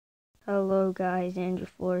Hello guys, Andrew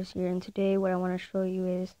Flores here, and today what I want to show you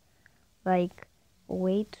is like a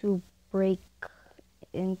way to break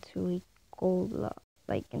into a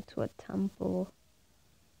into a temple,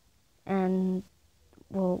 and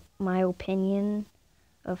well, my opinion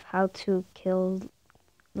of how to kill,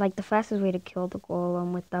 like the fastest way to kill the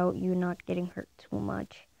golem without you not getting hurt too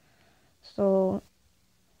much. So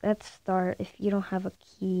let's start. If you don't have a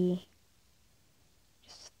key,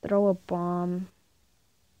 just throw a bomb.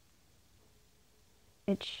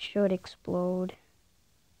 It should explode.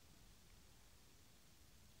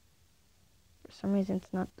 For some reason,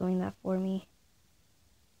 it's not doing that for me.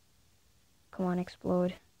 Come on,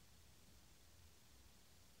 explode.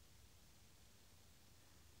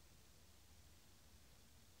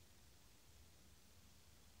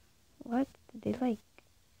 What? Did they like...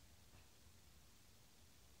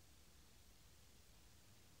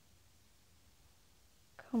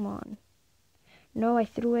 Come on. No, I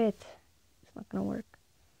threw it. It's not gonna work.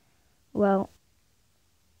 Well,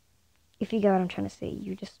 if you get what I'm trying to say,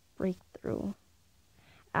 you just break through.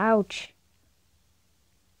 Ouch!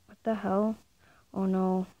 What the hell? Oh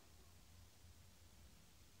no.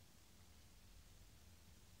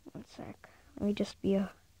 One sec. Let me just be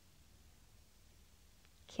a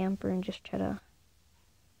camper and just try to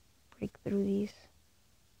break through these.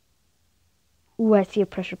 Ooh, I see a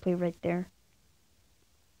pressure plate right there.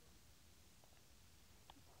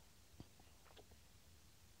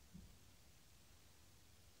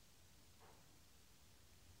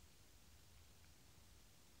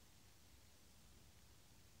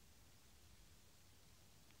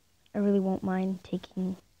 I really won't mind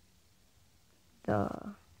taking the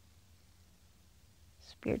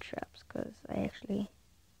spear traps because I actually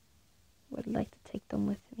would like to take them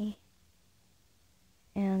with me.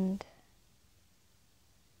 And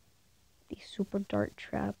these super dart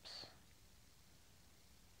traps,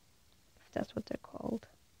 if that's what they're called.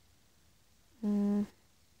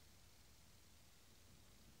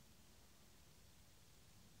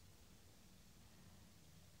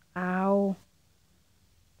 Ow.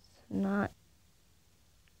 It's not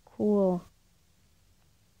cool.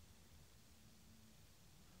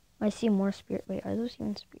 I see more spear. Wait, are those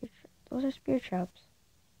even spear traps? Those are spear traps.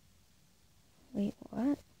 Wait, what?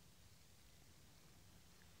 What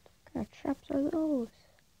kind of traps are those?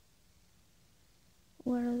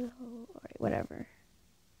 What are those? Alright, whatever.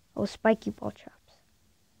 Oh, spiky ball traps.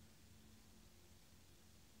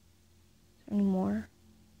 Is there any more?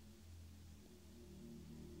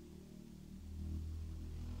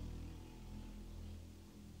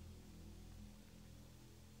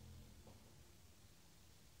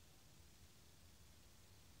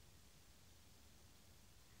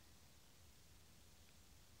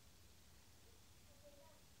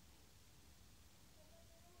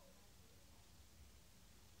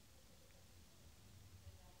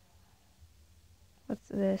 What's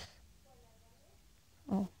this?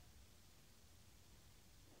 Oh.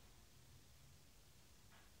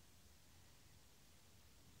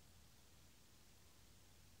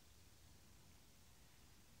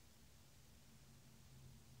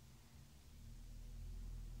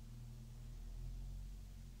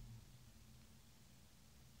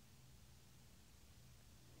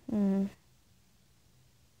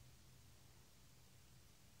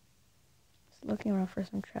 Just looking around for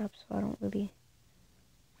some traps so I don't really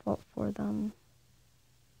fall for them.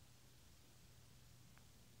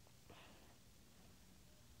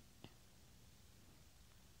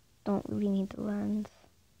 Don't really need the lens.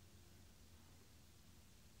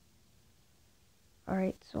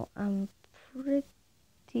 Alright, so I'm pretty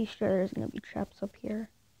sure there's gonna be traps up here.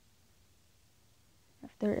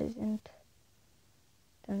 If there isn't,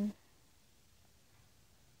 then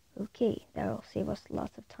okay, that'll save us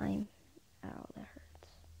lots of time. Ow, that hurts.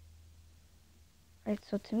 Right,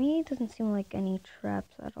 so to me, it doesn't seem like any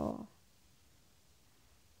traps at all.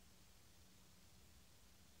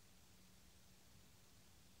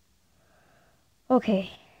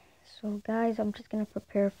 Okay, so guys, I'm just gonna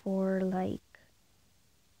prepare for an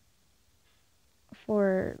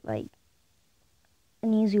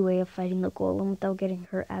easy way of fighting the golem without getting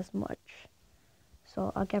hurt as much.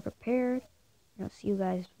 So I'll get prepared, and I'll see you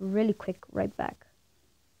guys really quick, right back.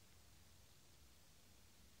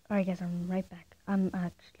 Alright guys, I'm right back. I'm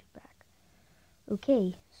actually back.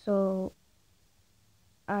 Okay, so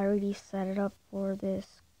I already set it up for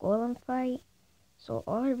this golem fight. So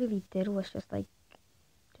all I really did was just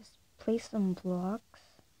place some blocks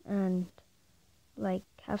and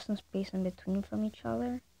have some space in between from each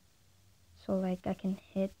other. So I can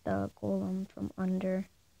hit the golem from under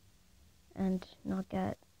and not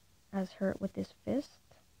get as hurt with his fist.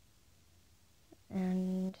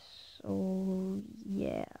 And so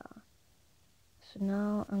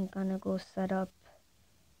gonna go set up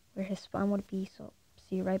where his spawn would be, so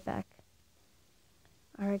see you right back.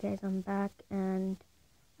 Alright guys, I'm back, and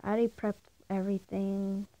I already prepped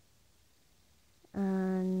everything,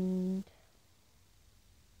 and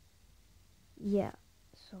yeah,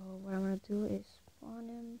 so what I'm gonna do is spawn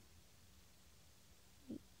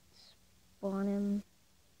him.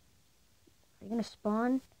 Are you gonna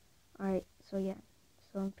spawn? Alright, so yeah,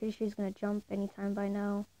 so I'm pretty sure he's gonna jump anytime by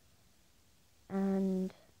now,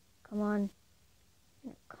 and come on,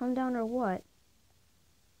 come down or what?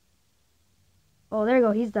 Oh, there you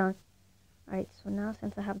go, he's done. Alright, so now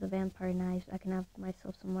since I have the vampire knives, I can have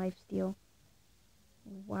myself some lifesteal.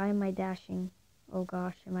 Why am I dashing? Oh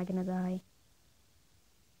gosh, am I gonna die?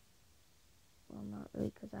 Well, not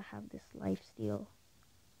really, because I have this lifesteal.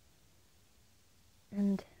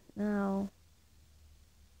 And now,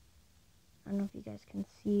 I don't know if you guys can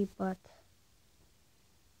see, but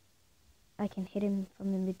I can hit him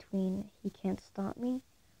from in between. He can't stop me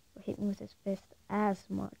or hit me with his fist as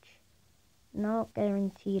much. Not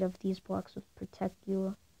guaranteed if these blocks would protect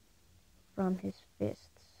you from his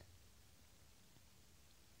fists.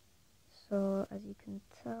 So as you can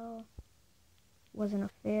tell, wasn't a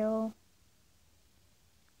fail,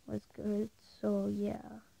 was good. So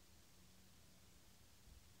yeah,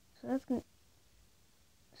 so that's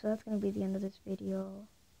gonna be the end of this video.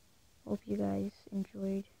 Hope you guys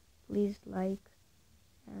enjoyed. Please like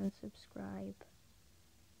and subscribe,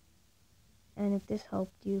 and if this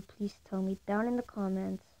helped you, please tell me down in the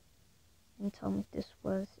comments, and tell me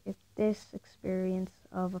if this experience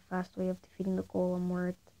of a fast way of defeating the golem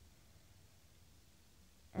worked.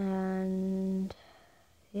 And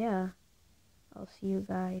yeah, I'll see you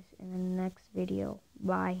guys in the next video.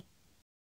 Bye.